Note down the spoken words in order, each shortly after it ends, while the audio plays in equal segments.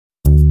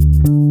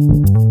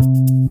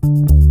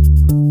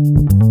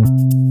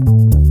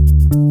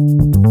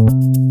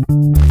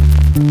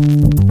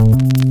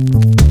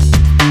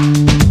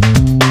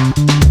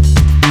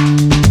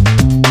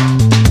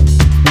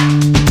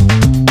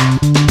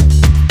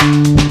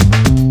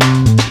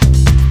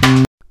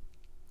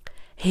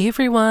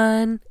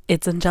everyone,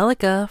 it's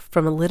Angelica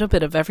from A Little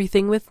Bit of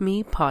Everything with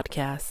Me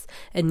podcast,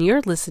 and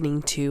you're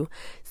listening to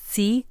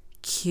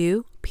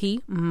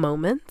CQP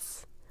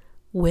Moments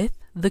with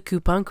the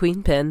Coupon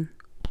Queen Pin.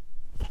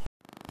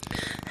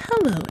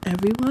 Hello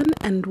everyone,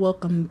 and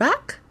welcome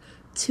back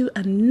to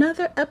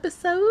another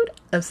episode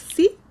of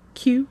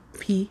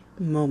CQP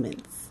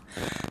Moments.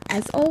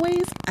 As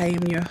always, I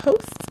am your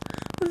host,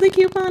 the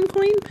Coupon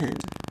Queen Pin.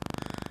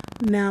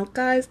 Now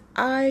guys,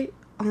 I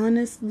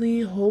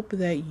honestly hope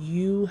that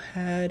you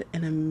had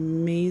an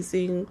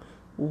amazing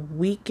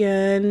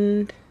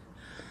weekend.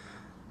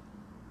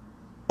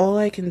 All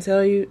I can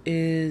tell you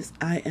is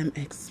I am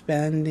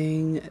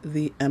expanding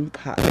the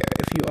empire.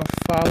 If you are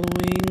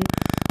following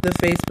the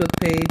Facebook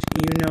page,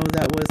 you know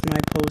that was my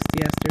post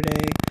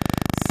yesterday.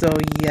 So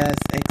yes,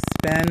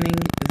 expanding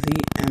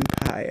the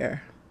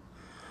empire.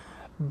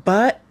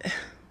 But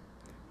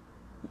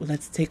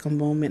let's take a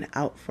moment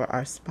out for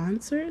our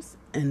sponsors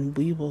and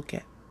we will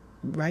get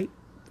right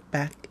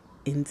back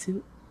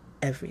into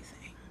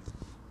everything.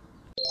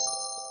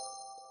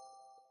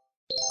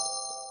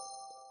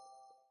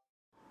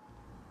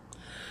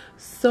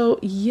 So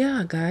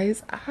yeah,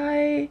 guys,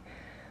 I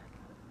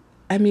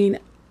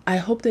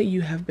hope that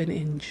you have been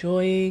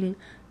enjoying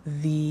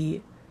the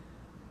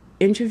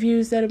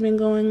interviews that have been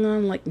going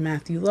on, like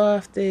Matthew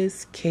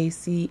Loftus,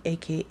 Casey,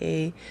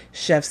 aka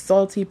Chef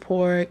Salty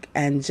Pork,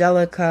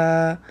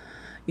 Angelica,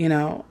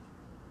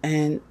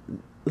 and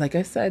like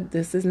I said,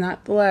 this is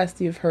not the last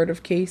you've heard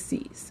of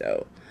Casey,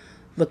 so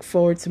look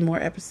forward to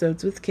more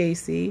episodes with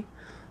Casey.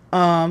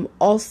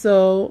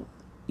 Also,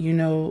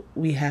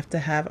 we have to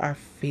have our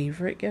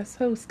favorite guest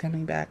host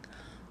coming back,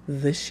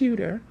 The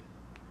Shooter.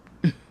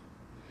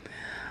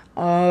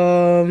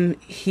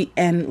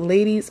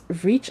 Ladies,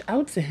 reach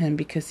out to him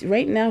because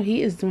right now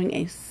he is doing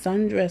a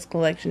sundress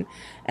collection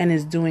and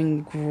is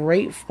doing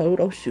great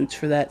photo shoots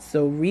for that.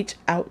 So reach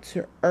out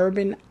to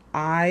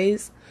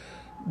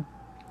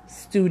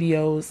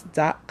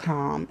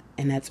UrbanEyesStudios.com,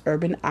 and that's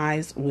Urban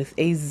Eyes with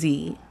a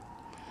Z,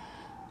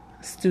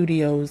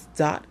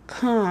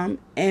 Studios.com,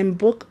 and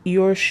book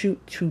your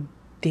shoot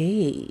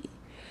today.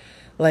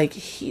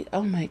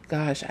 Oh my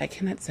gosh, I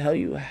cannot tell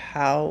you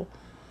how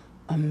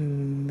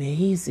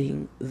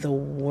amazing the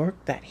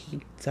work that he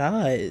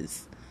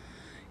does.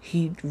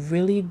 He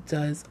really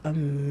does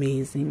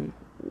amazing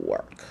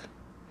work.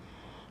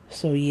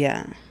 So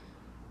yeah.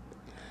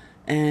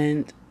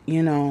 And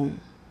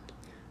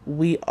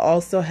we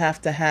also have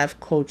to have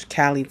Coach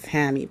Callie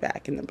Tammy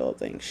back in the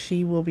building.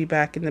 She will be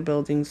back in the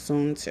building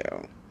soon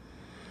too.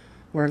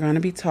 We're going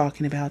to be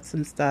talking about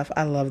some stuff.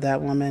 I love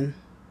that woman.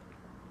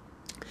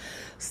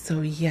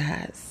 So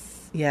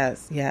yes.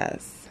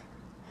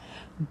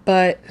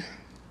 But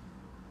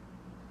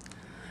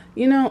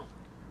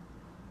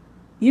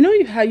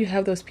how you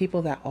have those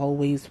people that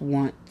always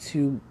want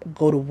to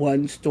go to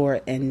one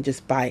store and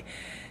just buy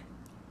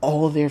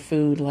all their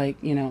food.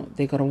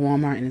 They go to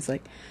Walmart and it's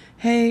like,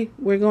 hey,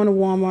 we're going to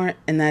Walmart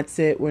and that's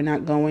it. We're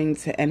not going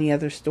to any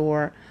other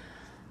store.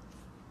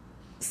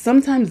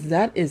 Sometimes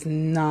that is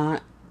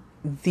not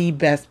the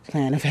best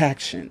plan of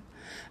action.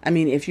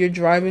 If you're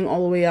driving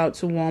all the way out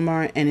to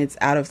Walmart and it's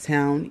out of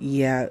town,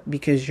 yeah,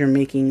 because you're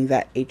making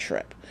that a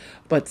trip.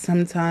 But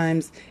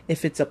sometimes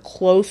if it's a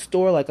close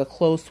store, like a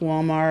close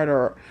Walmart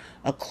or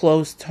a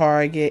close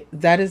Target,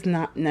 that is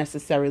not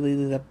necessarily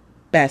the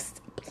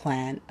best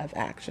plan of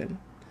action.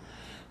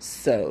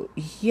 So,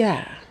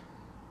 yeah.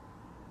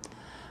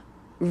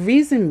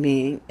 Reason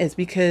being is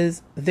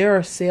because there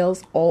are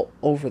sales all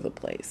over the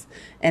place.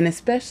 And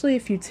especially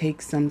if you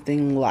take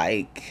something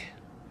like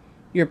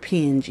your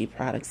P&G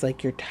products,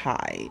 like your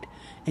Tide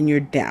and your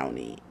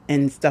Downy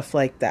and stuff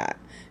like that.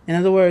 In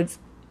other words,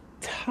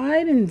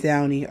 Tide and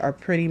Downy are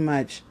pretty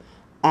much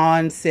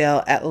on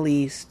sale at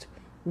least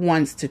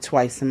once to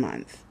twice a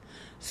month.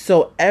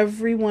 So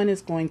everyone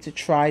is going to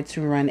try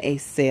to run a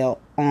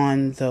sale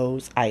on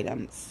those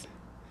items.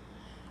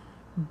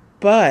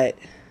 But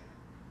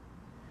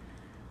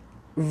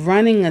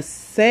running a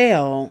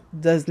sale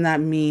does not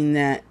mean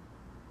that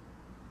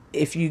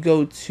if you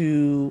go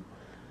to,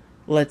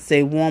 let's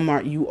say,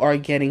 Walmart, you are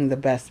getting the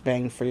best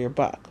bang for your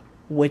buck,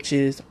 which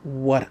is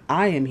what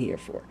I am here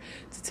for,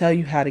 to tell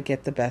you how to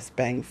get the best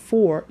bang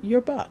for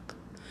your buck.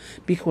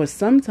 Because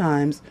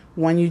sometimes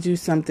when you do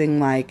something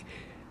like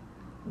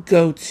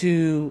go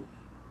to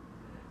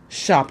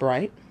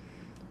ShopRite,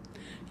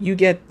 you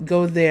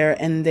go there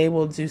and they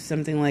will do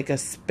something like a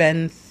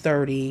spend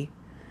 30,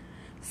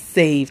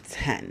 save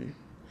 10.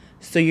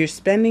 So you're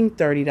spending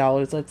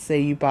 $30. Let's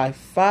say you buy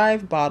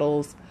 5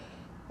 bottles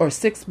or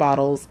 6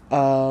 bottles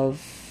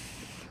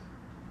of...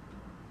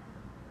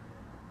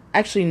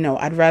 Actually, no,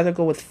 I'd rather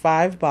go with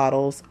 5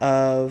 bottles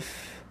of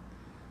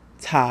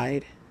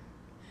Tide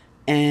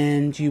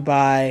and you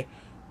buy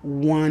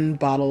 1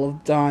 bottle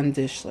of Dawn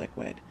dish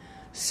liquid.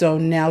 So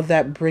now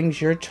that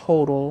brings your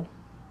total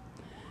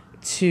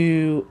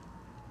to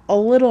a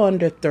little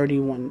under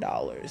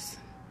 $31.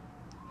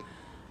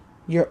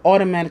 You're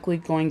automatically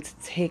going to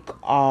take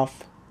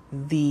off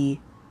the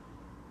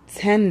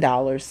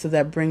 $10, so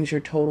that brings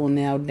your total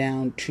now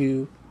down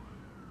to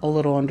a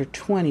little under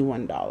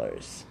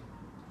 $21.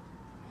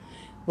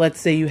 Let's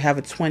say you have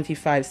a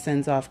 25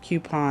 cents off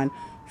coupon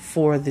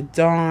for the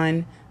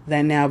Dawn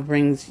that now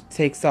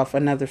takes off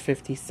another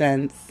 50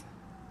 cents.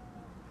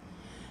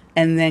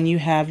 And then you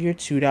have your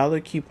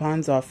 $2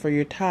 coupons off for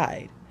your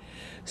Tide.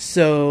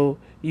 So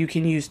you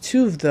can use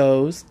 2 of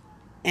those,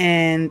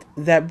 and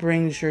that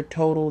brings your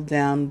total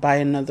down by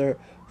another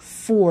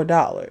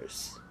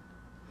 $4.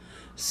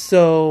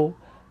 So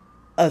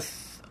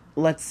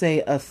let's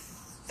say a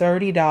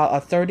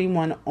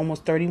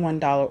almost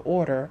 $31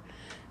 order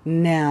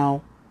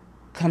now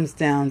comes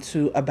down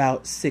to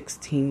about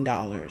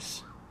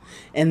 $16.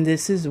 And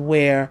this is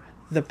where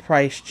the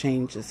price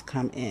changes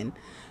come in.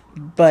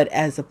 But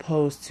as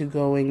opposed to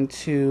going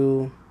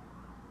to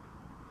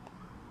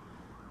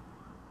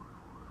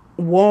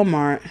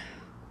Walmart,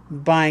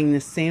 buying the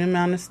same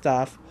amount of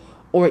stuff,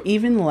 or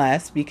even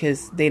less,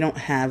 because they don't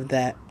have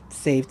that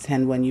save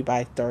 10 when you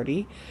buy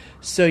 30.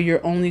 So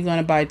you're only going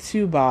to buy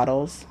 2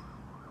 bottles,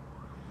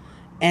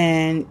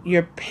 and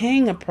you're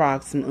paying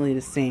approximately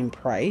the same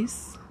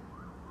price.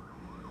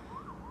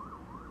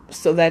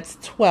 So that's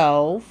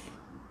 12.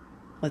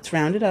 Let's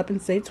round it up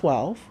and say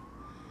 12.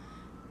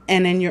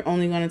 And then you're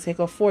only going to take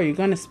off 4. You're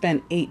going to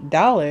spend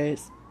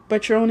 $8,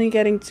 but you're only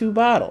getting 2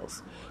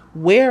 bottles.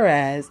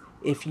 Whereas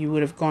if you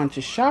would have gone to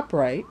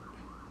ShopRite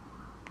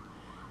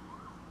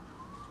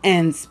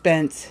and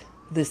spent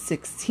the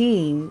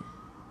 16,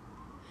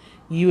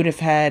 you would have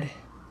had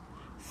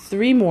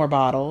 3 more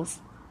bottles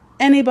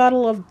and a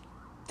bottle of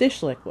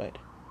dish liquid.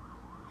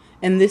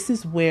 And this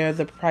is where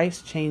the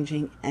price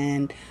changing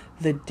and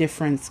the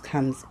difference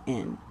comes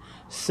in.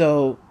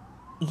 So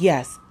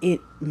yes, it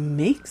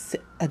makes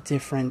a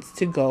difference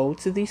to go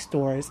to these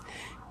stores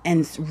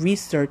and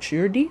research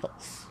your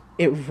deals.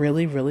 It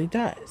really, really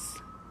does.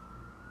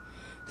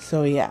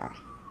 So yeah,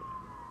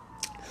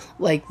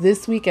 like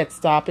this week at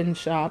Stop and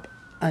Shop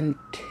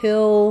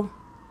until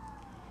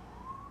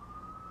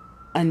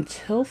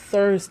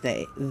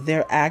Thursday,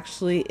 there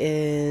actually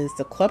is,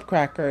 the club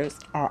crackers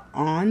are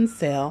on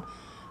sale,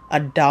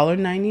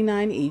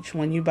 $1.99 each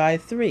when you buy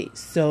 3.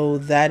 So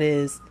that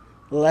is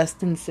less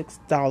than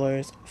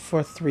 $6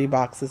 for 3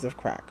 boxes of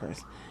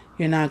crackers.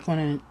 You're not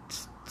going to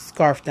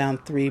scarf down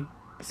 3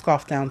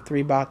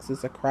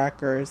 boxes of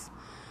crackers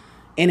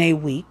in a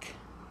week,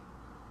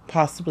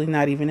 possibly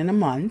not even in a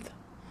month.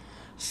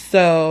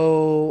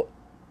 So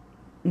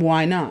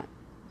why not?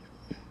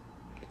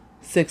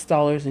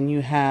 $6, and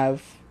you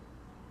have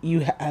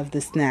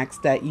the snacks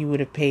that you would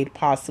have paid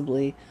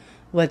possibly,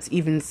 let's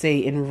even say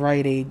in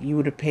Rite Aid, you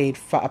would have paid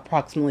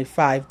approximately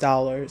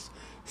 $5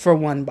 for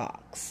 1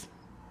 box.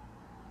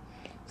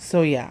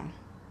 So yeah,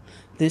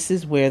 this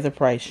is where the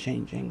price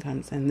changing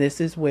comes in.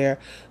 This is where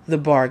the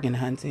bargain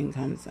hunting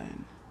comes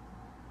in.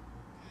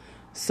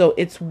 So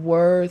it's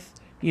worth,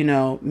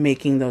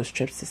 making those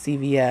trips to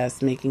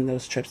CVS, making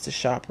those trips to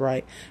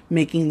ShopRite,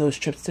 making those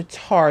trips to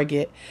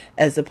Target,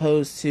 as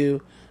opposed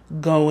to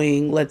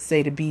going, let's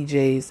say, to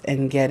BJ's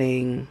and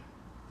getting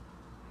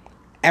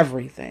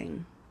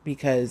everything,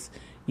 because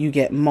you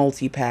get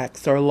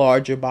multi-packs or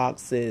larger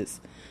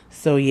boxes.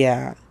 So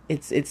yeah,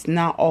 it's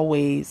not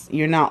always,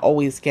 you're not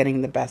always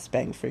getting the best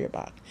bang for your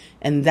buck.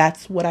 And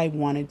that's what I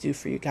want to do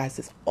for you guys,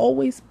 is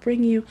always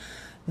bring you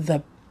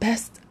the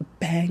best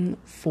bang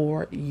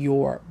for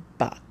your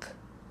buck.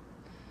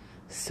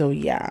 So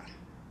yeah,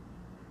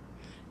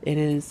 it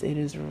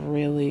is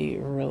really,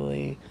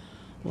 really,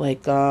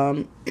 like,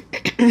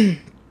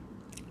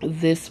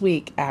 this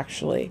week,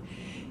 actually,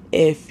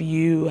 if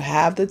you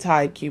have the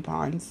Tide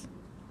coupons,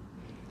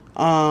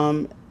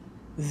 the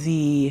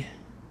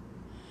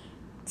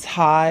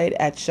Tide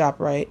at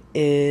ShopRite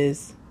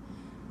is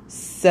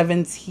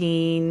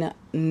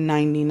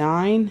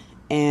 $17.99,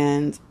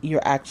 and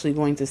you're actually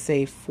going to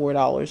save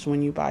 $4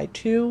 when you buy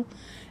 2.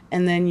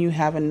 And then you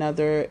have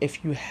another,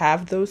 if you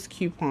have those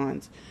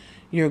coupons,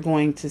 you're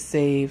going to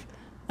save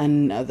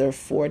another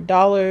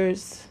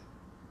 $4.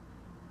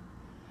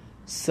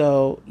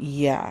 So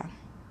yeah,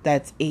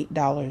 that's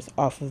 $8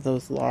 off of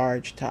those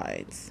large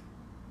Tides.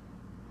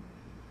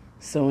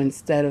 So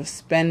instead of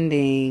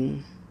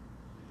spending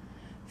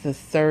the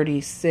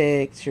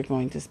 $36, you're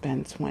going to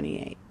spend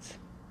 $28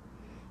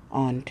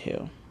 on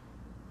 2.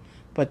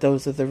 But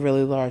those are the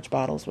really large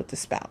bottles with the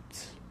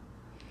spouts.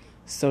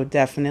 So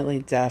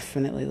definitely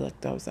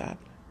look those up.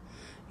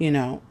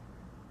 I'm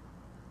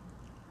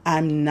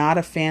not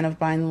a fan of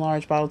buying the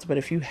large bottles, but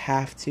if you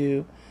have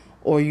to,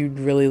 or you'd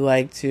really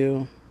like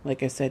to,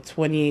 like I said,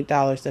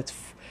 $28,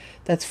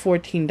 that's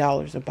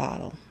 $14 a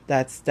bottle.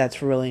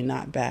 That's really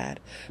not bad.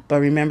 But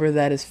remember,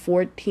 that is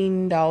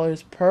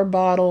 $14 per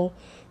bottle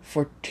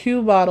for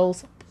 2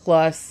 bottles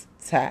plus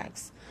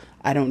tax.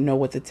 I don't know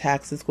what the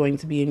tax is going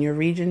to be in your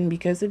region,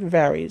 because it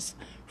varies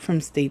from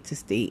state to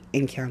state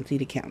and county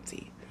to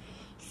county.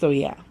 So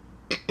yeah.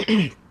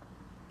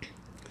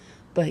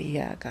 But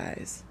yeah,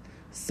 guys.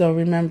 So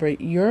remember,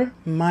 your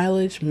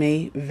mileage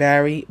may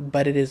vary,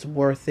 but it is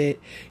worth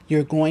it.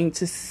 You're going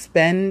to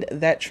spend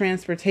that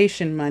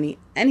transportation money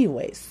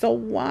anyway. So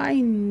why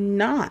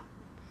not?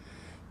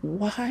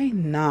 Why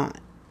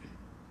not?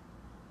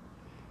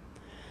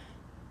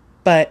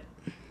 But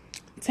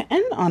to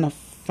end on a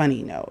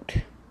funny note,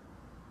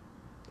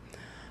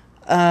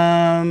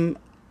 I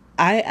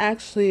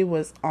actually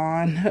was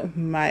on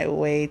my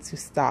way to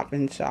Stop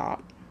and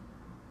Shop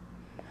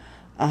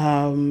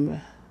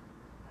on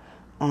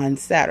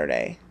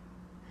Saturday.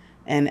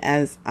 And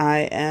as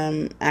I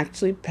am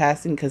actually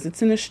passing, because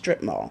it's in a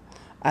strip mall,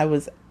 I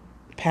was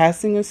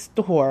passing a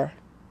store.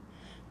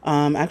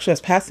 Actually, I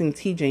was passing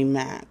TJ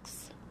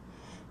Maxx.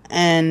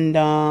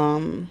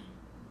 And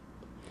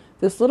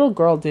this little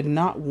girl did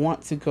not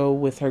want to go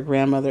with her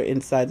grandmother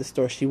inside the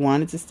store. She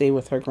wanted to stay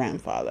with her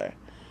grandfather.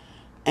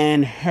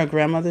 And her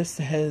grandmother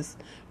says,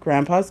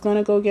 Grandpa's going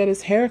to go get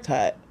his hair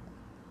cut,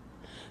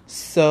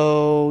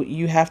 so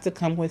you have to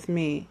come with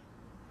me.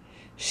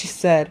 She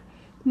said,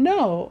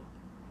 no,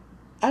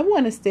 I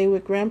want to stay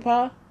with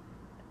Grandpa.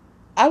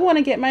 I want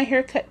to get my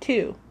hair cut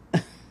too.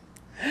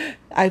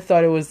 I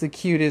thought it was the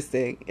cutest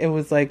thing. It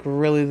was like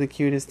really the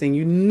cutest thing.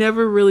 You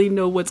never really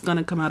know what's going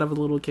to come out of a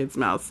little kid's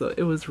mouth. So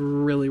it was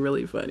really,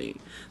 really funny.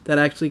 That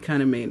actually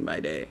kind of made my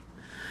day.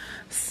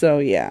 So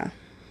yeah.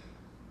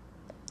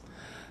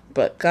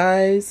 But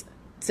guys,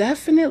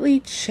 definitely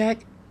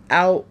check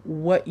out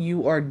what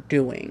you are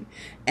doing.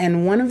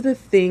 And one of the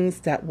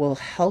things that will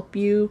help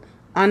you,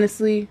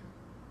 honestly,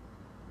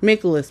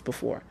 make a list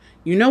before.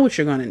 You know what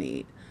you're going to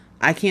need.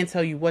 I can't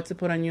tell you what to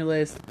put on your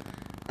list.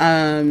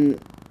 And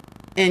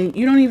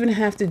you don't even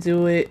have to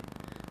do it.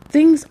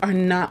 Things are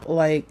not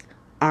like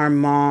our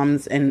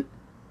moms and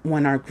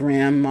when our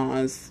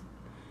grandmas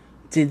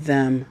did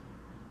them.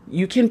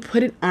 You can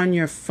put it on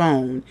your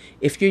phone.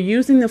 If you're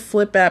using the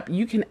Flip app,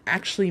 you can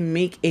actually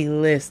make a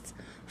list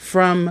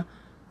from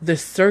the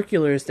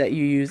circulars that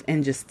you use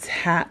and just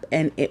tap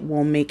and it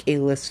will make a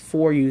list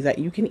for you that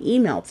you can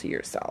email to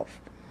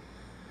yourself.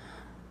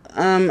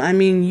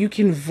 You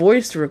can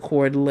voice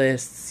record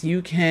lists.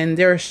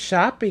 There are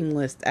shopping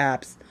list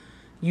apps.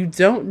 You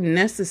don't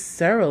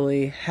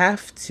necessarily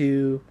have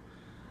to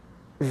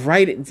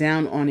write it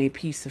down on a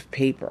piece of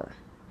paper,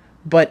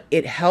 but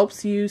it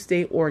helps you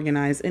stay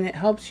organized and it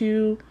helps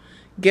you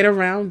get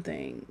around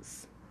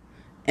things.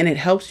 And it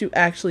helps you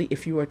actually,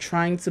 if you are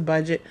trying to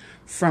budget,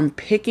 from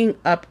picking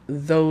up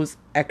those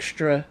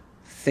extra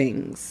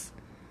things,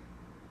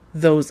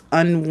 those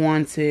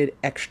unwanted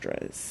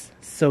extras.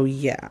 So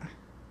yeah,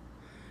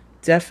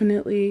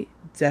 definitely.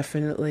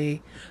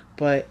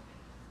 But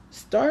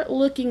start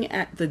looking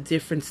at the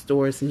different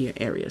stores in your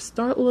area.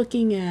 Start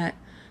looking at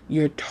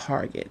your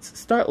Targets.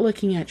 Start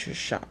looking at your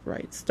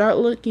ShopRite. Start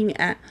looking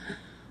at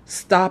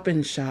Stop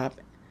and Shop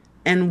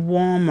and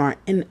Walmart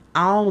and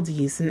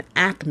Aldi's and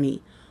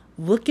Acme.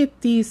 Look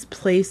at these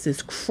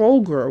places.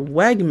 Kroger,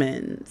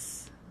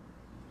 Wegmans,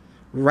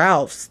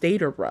 Ralph's,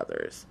 Stater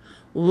Brothers.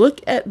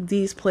 Look at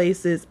these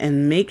places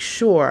and make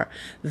sure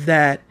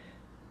that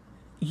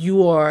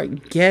you are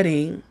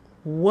getting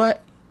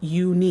what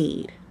you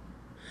need.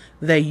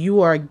 That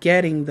you are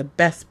getting the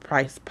best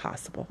price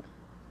possible.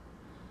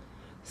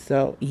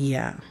 So,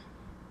 yeah.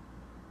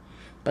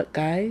 But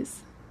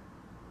guys,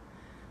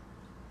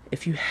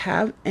 if you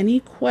have any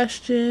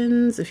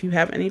questions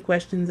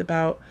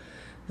about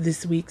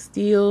this week's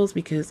deals,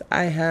 because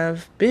I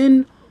have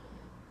been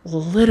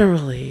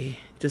literally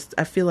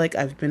I feel like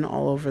I've been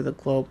all over the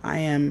globe.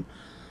 I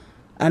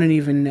don't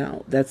even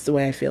know. That's the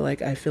way I feel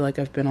like. I feel like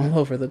I've been all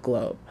over the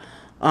globe.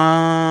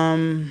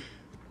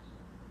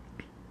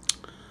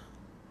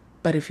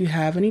 But if you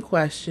have any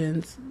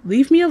questions,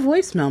 leave me a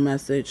voicemail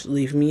message.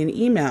 Leave me an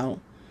email.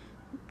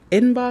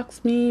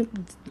 Inbox me.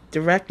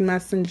 Direct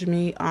message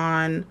me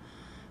on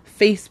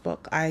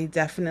Facebook.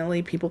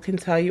 People can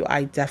tell you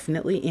I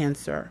definitely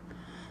answer.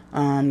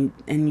 And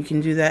you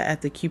can do that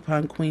at the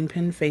Coupon Queen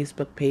Pin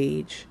Facebook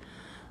page.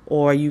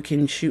 Or you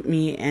can shoot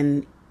me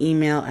an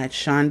email at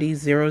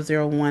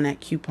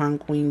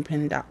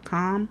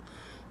shandi001@couponqueenpin.com.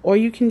 Or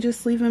you can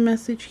just leave a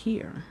message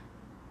here.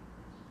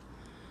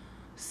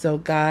 So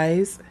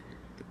guys,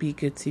 be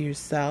good to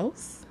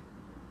yourselves.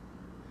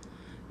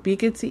 Be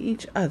good to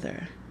each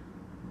other.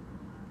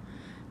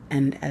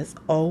 And as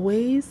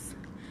always,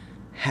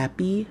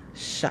 happy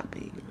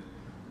shopping.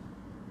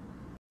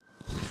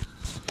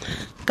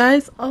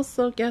 Guys,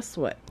 also guess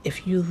what?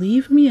 If you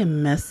leave me a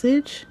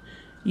message,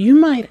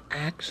 I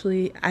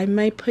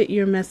might put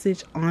your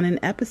message on an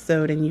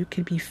episode and you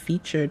could be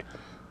featured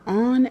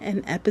on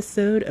an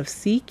episode of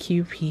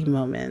CQP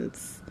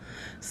Moments.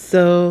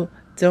 So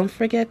don't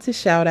forget to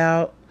shout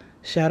out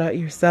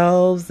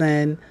yourselves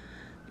and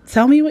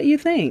tell me what you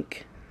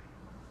think.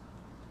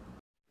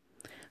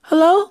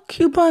 Hello,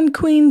 Coupon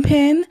Queen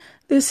Pin.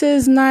 This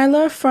is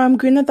Nyla from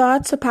Greener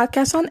Thoughts, a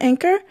podcast on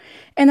Anchor,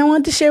 and I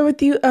want to share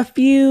with you a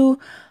few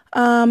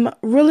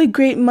really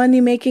great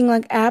money-making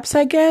apps,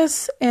 I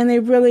guess, and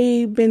they've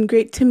really been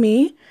great to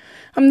me.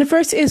 The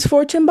first is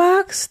Fortune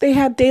Box. They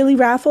have daily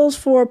raffles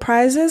for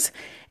prizes,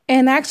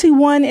 and I actually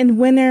won in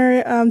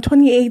winter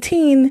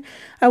 2018.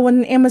 I won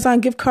an Amazon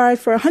gift card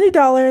for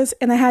 $100,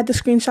 and I had the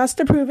screenshots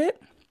to prove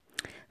it.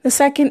 The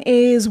second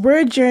is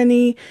Word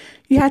Journey.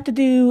 You have to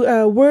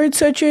do word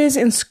searches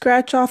and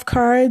scratch off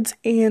cards,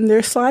 and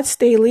their slots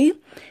daily.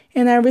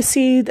 and I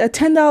received a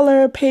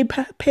 $10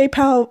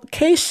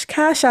 PayPal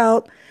cash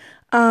out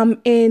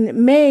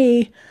in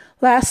May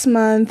last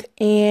month.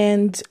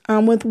 And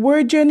with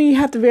Word Journey, you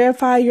have to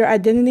verify your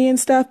identity and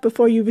stuff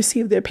before you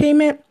receive their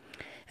payment.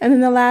 And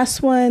then the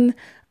last one,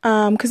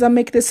 because I'll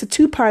make this a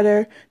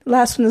two-parter, the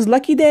last one is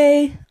Lucky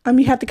Day.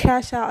 You have to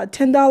cash out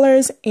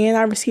 $10, and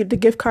I received a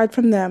gift card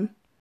from them.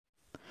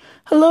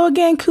 Hello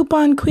again,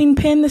 Coupon Queen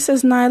Pin. This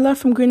is Nyla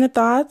from Greener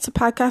Thoughts, a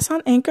podcast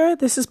on Anchor.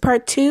 This is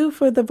part 2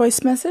 for the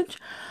voice message.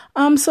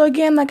 So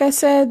again, like I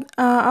said,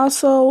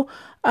 also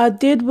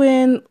did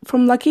win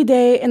from Lucky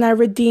Day, and I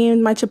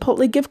redeemed my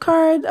Chipotle gift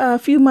card a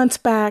few months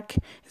back.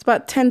 It's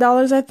about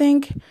 $10, I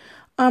think,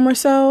 or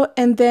so.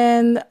 And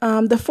then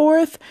the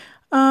fourth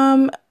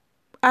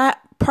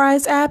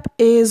prize app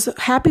is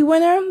Happy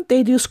Winner.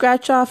 They do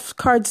scratch off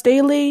cards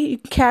daily. You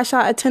can cash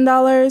out at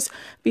 $10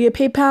 via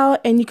PayPal,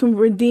 and you can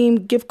redeem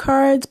gift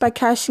cards by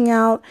cashing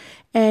out,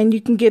 and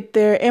you can get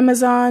their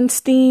Amazon,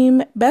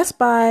 Steam, Best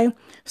Buy,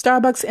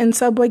 Starbucks, and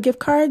Subway gift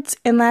cards.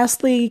 And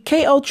lastly,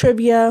 KO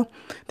Trivia.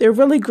 They're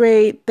really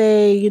great.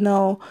 They,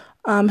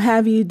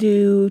 have you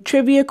do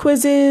trivia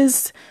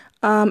quizzes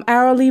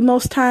hourly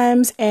most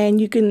times,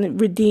 and you can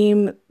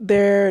redeem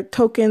their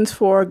tokens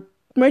for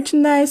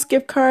merchandise,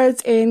 gift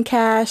cards, and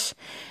cash.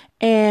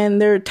 And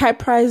their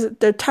type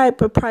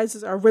of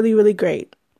prizes are really, really great.